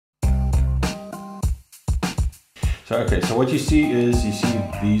So okay, so what you see is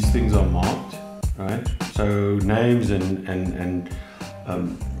these things are marked, right? So names and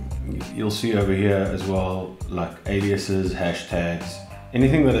you'll see over here as well, like aliases, hashtags,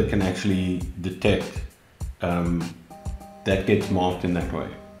 anything that it can actually detect that gets marked in that way.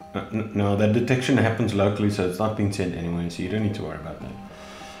 Now that detection happens locally, so it's not being sent anywhere, so you don't need to worry about that,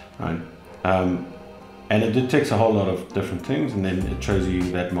 right? And it detects a whole lot of different things, and then it shows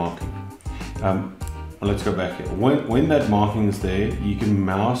you that marking. Well, let's go back here. When that marking is there, you can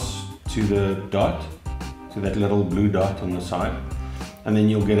mouse to the dot, to that little blue dot on the side, and then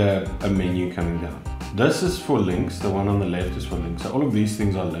you'll get a menu coming down. This is for links. The one on the left is for links. So all of these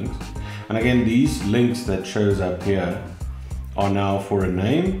things are links. And again, these links that shows up here are now for a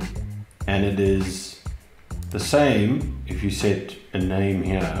name, and it is the same if you set a name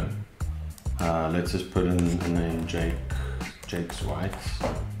here. Let's just put in a name, Jake's White.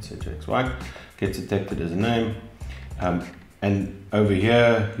 Let's say Jake's White gets detected as a name, and over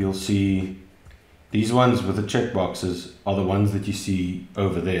here you'll see these ones with the checkboxes are the ones that you see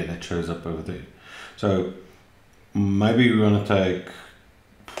over there, that shows up over there. So maybe we want to take,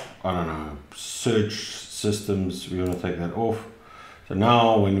 I don't know, search systems, we want to take that off. So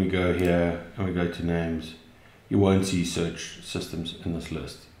now when we go here and we go to names, you won't see search systems in this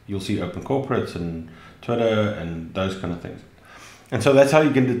list. You'll see open corporates and Twitter and those kind of things. And so that's how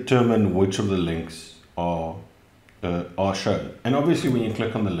you can determine which of the links are shown. And obviously when you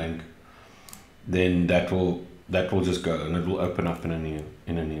click on the link, then that will just go and it will open up in a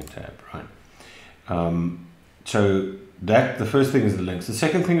new tab, right? So that the first thing is the links. The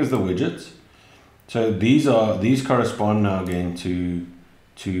second thing is the widgets. So these correspond now again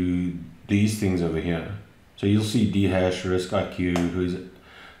to these things over here. So you'll see dhash, risk IQ, who's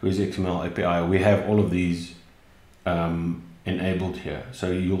XML API. We have all of these enabled here.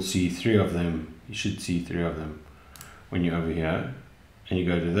 So you'll see 3 of them. You should see 3 of them when you're over here, and you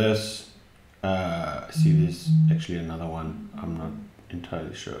go to this. I see there's actually another one. I'm not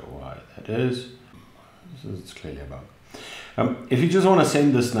entirely sure why that is. So it's clearly a bug. If you just want to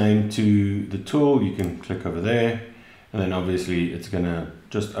send this name to the tool, you can click over there, and then obviously it's going to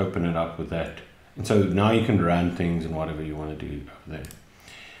just open it up with that. And so now you can run things and whatever you want to do over there.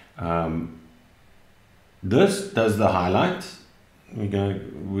 This does the highlights. We're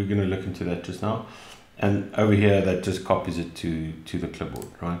gonna look into that just now. And over here, that just copies it to the clipboard,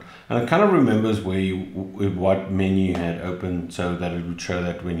 right? And it kind of remembers what menu you had open, so that it would show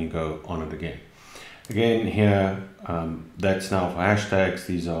that when you go on it again. Again, here, that's now for hashtags.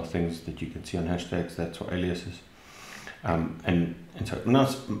 These are things that you can see on hashtags. That's for aliases. And so now,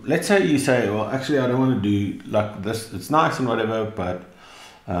 let's say you say, well, actually, I don't want to do like this. It's nice and whatever, but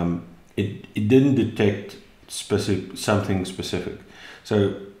it didn't detect something specific.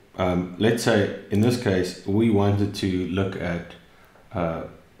 So let's say in this case we wanted to look at I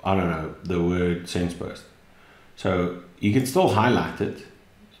don't know, the word sense burst. So you can still highlight it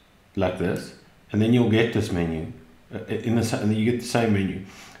like this, and then you'll get this menu and you get the same menu.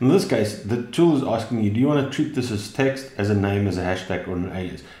 In this case, the tool is asking you, do you want to treat this as text, as a name, as a hashtag, or an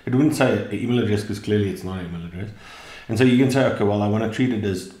alias? It wouldn't say an email address because clearly it's not an email address. And so you can say, okay, well, I want to treat it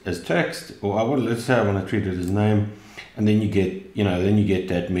as text, or let's say I want to treat it as name, and then you get, then you get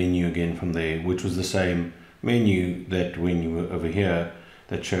that menu again from there, which was the same menu that when you were over here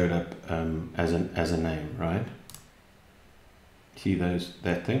that showed up as a name, right? See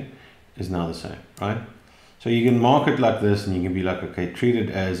that thing is now the same, right? So you can mark it like this, and you can be like, okay, treat it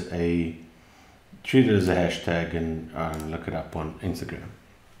as a hashtag, and look it up on Instagram.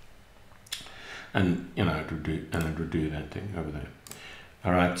 And it would do that thing over there.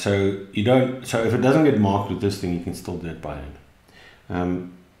 All right, so if it doesn't get marked with this thing, you can still do it by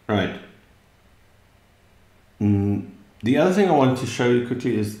hand. Right. The other thing I wanted to show you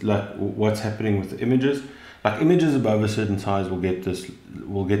quickly is like what's happening with the images. Like images above a certain size will get this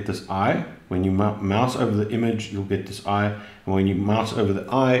eye. When you mouse over the image, you'll get this eye, and when you mouse over the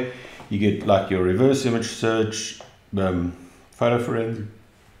eye, you get like your reverse image search, photo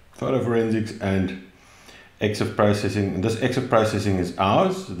forensics, and EXIF processing. And this EXIF processing is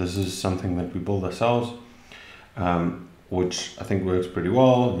ours. This is something that we build ourselves, which I think works pretty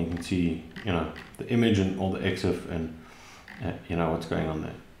well. And you can see, the image and all the EXIF and what's going on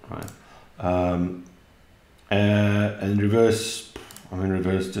there, right? And reverse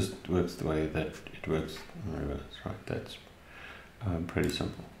just works the way that it works in reverse, right? That's pretty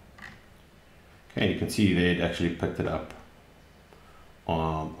simple. Okay, you can see there it actually picked it up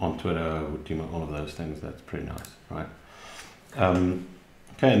on Twitter, all of those things. That's pretty nice, right?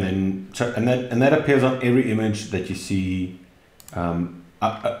 Okay, and then and that appears on every image that you see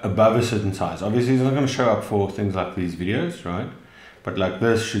above a certain size. Obviously it's not going to show up for things like these videos, right? But like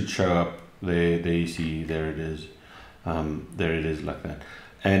this should show up there. There you see, there it is. There it is like that.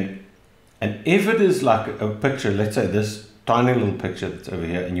 And if it is like a picture, let's say this tiny little picture that's over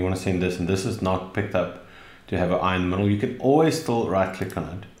here, and you want to send this, and this is not picked up to have an eye in the middle, you can always still right click on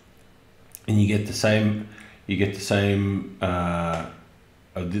it, and you get the same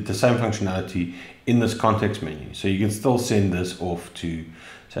functionality in this context menu. So you can still send this off to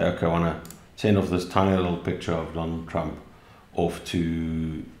say, okay, I want to send off this tiny little picture of Donald Trump off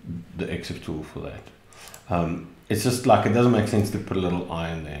to the EXIF tool for that. It's just like, it doesn't make sense to put a little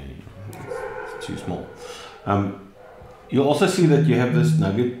eye in there. It's too small. You'll also see that you have this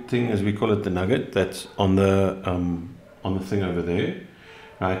nugget thing, as we call it, the nugget, that's on the thing over there,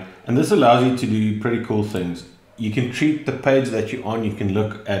 right? And this allows you to do pretty cool things. You can treat the page that you're on, you can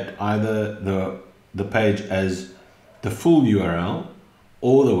look at either the page as the full URL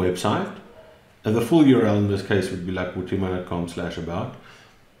or the website. And the full URL in this case would be like vortimo.com/about.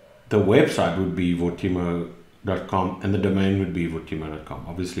 The website would be vortimo.com and the domain would be vortimo.com.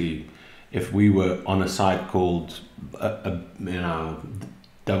 Obviously, if we were on a site called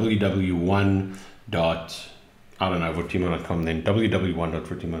www.vortimo.com, then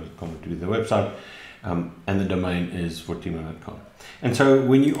www.vortimo.com would be the website, and the domain is vortimo.com. And so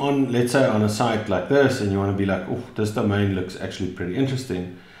when you're on, let's say on a site like this, and you want to be like, oh, this domain looks actually pretty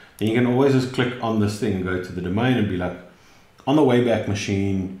interesting, then you can always just click on this thing and go to the domain and be like, on the Wayback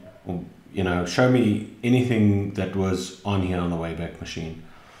Machine, or, you know, show me anything that was on here on the Wayback Machine.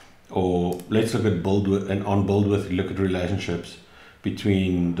 Or let's look at BuildWith, and on BuildWith, look at relationships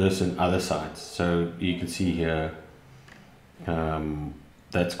between this and other sites. So you can see here,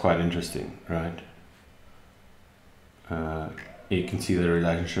 that's quite interesting, right? You can see the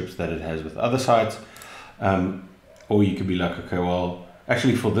relationships that it has with other sites. Or you could be like, okay, well,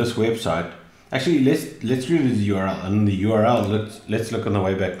 actually for this website, actually let's read the URL, and the URL, let's look on the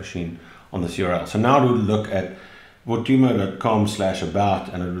Wayback Machine on this URL. So now it would look at vortimo.com/about,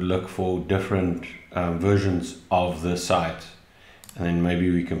 and it would look for different versions of the site, and then maybe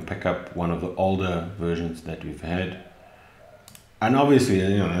we can pick up one of the older versions that we've had. And obviously,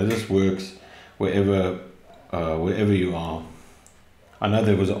 you know, this works wherever you are. I know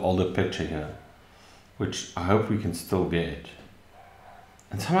there was an older picture here, which I hope we can still get.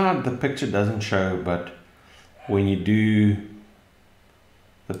 And somehow the picture doesn't show, but when you do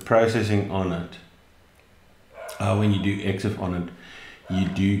the processing on it, when you do EXIF on it, you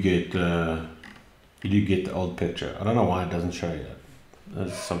do get the old picture. I don't know why it doesn't show you that.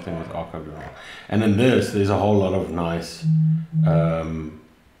 There's something with archive going on. And in this, there's a whole lot of nice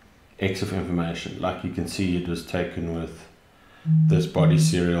EXIF information. Like you can see, it was taken with this body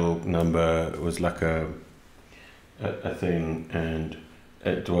serial number. It was like a thing, and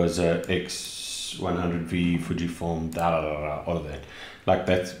it was a X100V Fujifilm, all of that. Like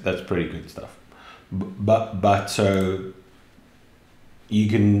that's pretty good stuff. But so you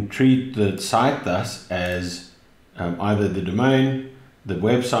can treat the site thus as either the domain, the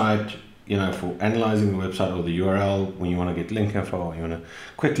website, you know, for analyzing the website, or the URL when you want to get link info, or you want to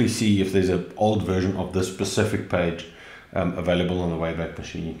quickly see if there's an old version of this specific page available on the Wayback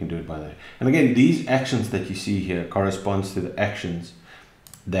Machine. You can do it by that. And again, these actions that you see here corresponds to the actions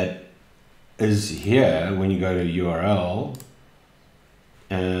that is here when you go to URL.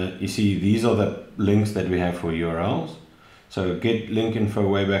 You see, these are the links that we have for URLs. So get link info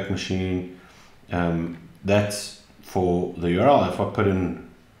Wayback Machine, that's for the URL. If I put in,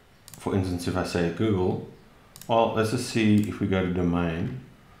 for instance, if I say Google, well, let's just see if we go to domain.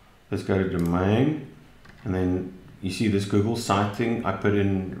 Let's go to domain, and then you see this Google site thing I put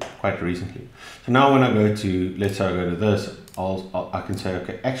in quite recently. So now when I go to, let's say I go to this, I can say,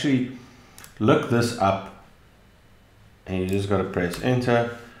 okay, actually look this up, and you just got to press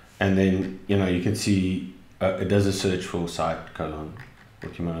enter, and then, you know, you can see it does a search for site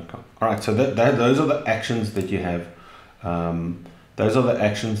vortimo.com. All right, so those are the actions that you have. Those are the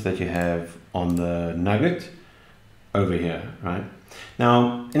actions that you have on the nugget over here, right?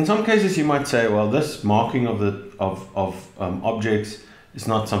 Now, in some cases, you might say, well, this marking of the objects is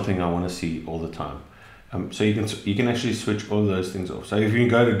not something I want to see all the time. So you can actually switch all of those things off. So if you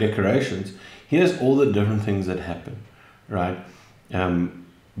go to decorations, here's all the different things that happen, right?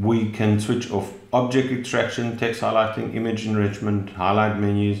 We can switch off object extraction, text highlighting, image enrichment, highlight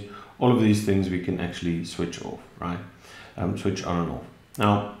menus. All of these things we can actually switch off, right? Switch on and off.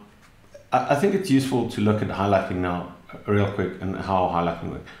 Now, I think it's useful to look at highlighting now real quick and how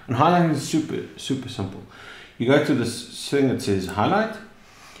highlighting works. And highlighting is super simple. You go to this thing that says highlight,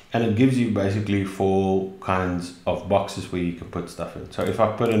 and it gives you basically 4 kinds of boxes where you can put stuff in. So if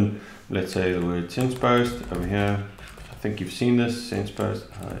I put in, let's say, the word sense post over here, I think you've seen this, sense post,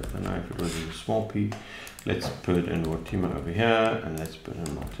 I don't know if it was a small p. Let's put in Wartima over here, and let's put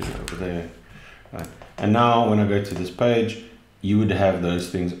in Martina over there. Right. And now when I go to this page, you would have those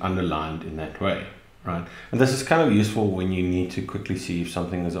things underlined in that way, right? And this is kind of useful when you need to quickly see if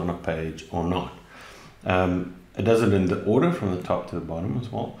something is on a page or not. It does it in the order from the top to the bottom as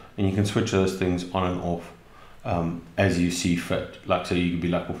well, and you can switch those things on and off as you see fit. Like, so you could be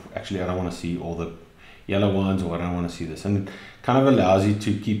like, well, actually I don't want to see all the yellow ones, or I don't want to see this, and it kind of allows you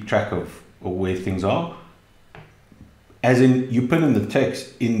to keep track of where things are. As in, you put in the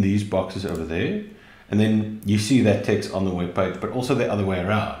text in these boxes over there, and then you see that text on the web page, but also the other way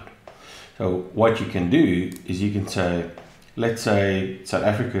around. So what you can do is you can say, let's say South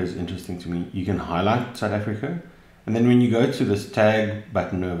Africa is interesting to me. You can highlight South Africa, and then when you go to this tag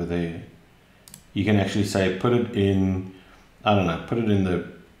button over there, you can actually say, put it in, I don't know, put it in the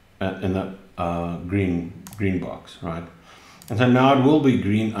green box, right? And so now it will be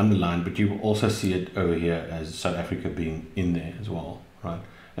green underlined, but you will also see it over here as South Africa being in there as well, right?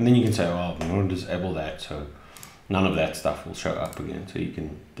 And then you can say, well, I'm going to disable that, so none of that stuff will show up again. So you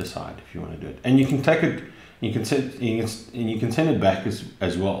can decide if you want to do it, and you can take it, you can send it back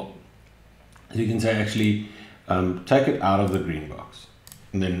as well. So you can say, actually, take it out of the green box,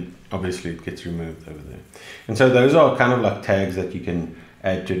 and then obviously it gets removed over there. And so those are kind of like tags that you can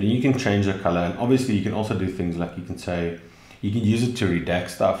add to it, and you can change the color. And obviously you can also do things like, you can say, you can use it to redact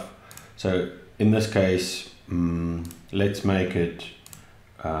stuff. So in this case, let's make it,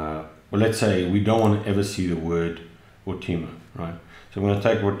 well, let's say we don't want to ever see the word Wartima, right? So I'm going to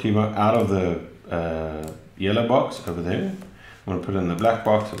take Wartima out of the yellow box over there. I'm going to put it in the black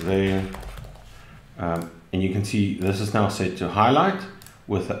box over there. And you can see this is now set to highlight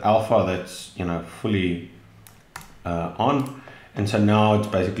with the alpha that's, you know, fully on. And so now it's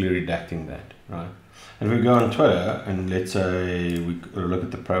basically redacting that, right? And if we go on Twitter, and let's say we look at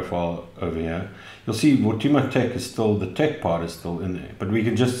the profile over here, you'll see Wartima tech is still, the tech part is still in there. But we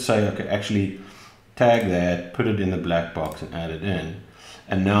can just say, okay, actually tag that, put it in the black box and add it in.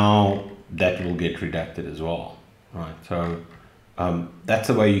 And now that will get redacted as well, right? So that's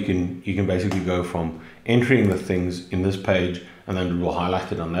the way you can basically go from entering the things in this page, and then it will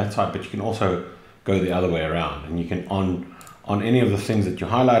highlight it on that side. But you can also go the other way around, and you can on any of the things that you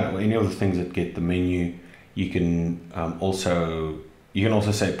highlight, or any of the things that get the menu, you can also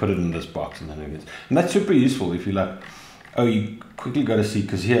say, put it in this box, and then it is. And that's super useful if you like, oh, you quickly got to see,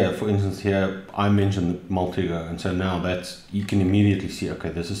 because here, for instance, here I mentioned Maltigo, and so now that's, you can immediately see, okay,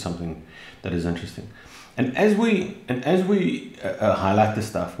 this is something that is interesting. And as we highlight the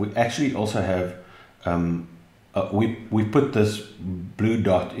stuff, we actually also have we put this blue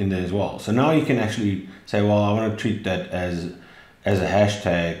dot in there as well. So now you can actually say, well, I want to treat that as a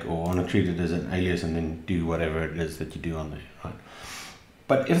hashtag, or I want to treat it as an alias, and then do whatever it is that you do on there, right?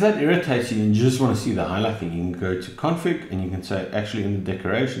 But if that irritates you and you just want to see the highlighting, you can go to config, and you can say, actually, in the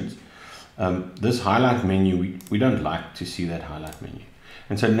decorations, this highlight menu, we don't like to see that highlight menu.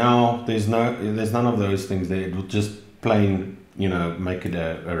 And so now there's none of those things there. It will just plain, you know, make it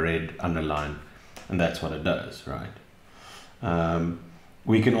a red underline. And that's what it does, right?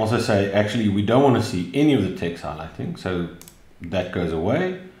 We can also say, actually, we don't want to see any of the text highlighting, so that goes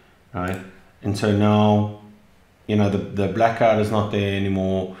away, right? And so now, you know, the blackout is not there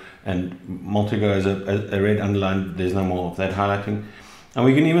anymore, and Maltigo is a red underline. There's no more of that highlighting. And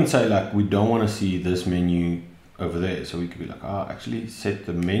we can even say, like, we don't want to see this menu over there. So we could be like, oh, actually set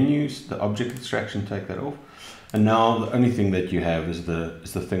the menus, the object extraction, take that off. And now the only thing that you have is the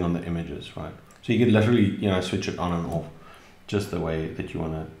thing on the images, right? So you can literally, you know, switch it on and off just the way that you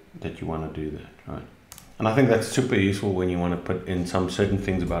want to do that, right? And I think that's super useful when you want to put in some certain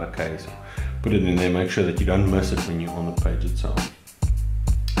things about a case. Put it in there, make sure that you don't miss it when you're on the page itself.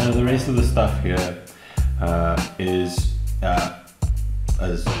 The rest of the stuff here is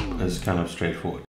kind of straightforward.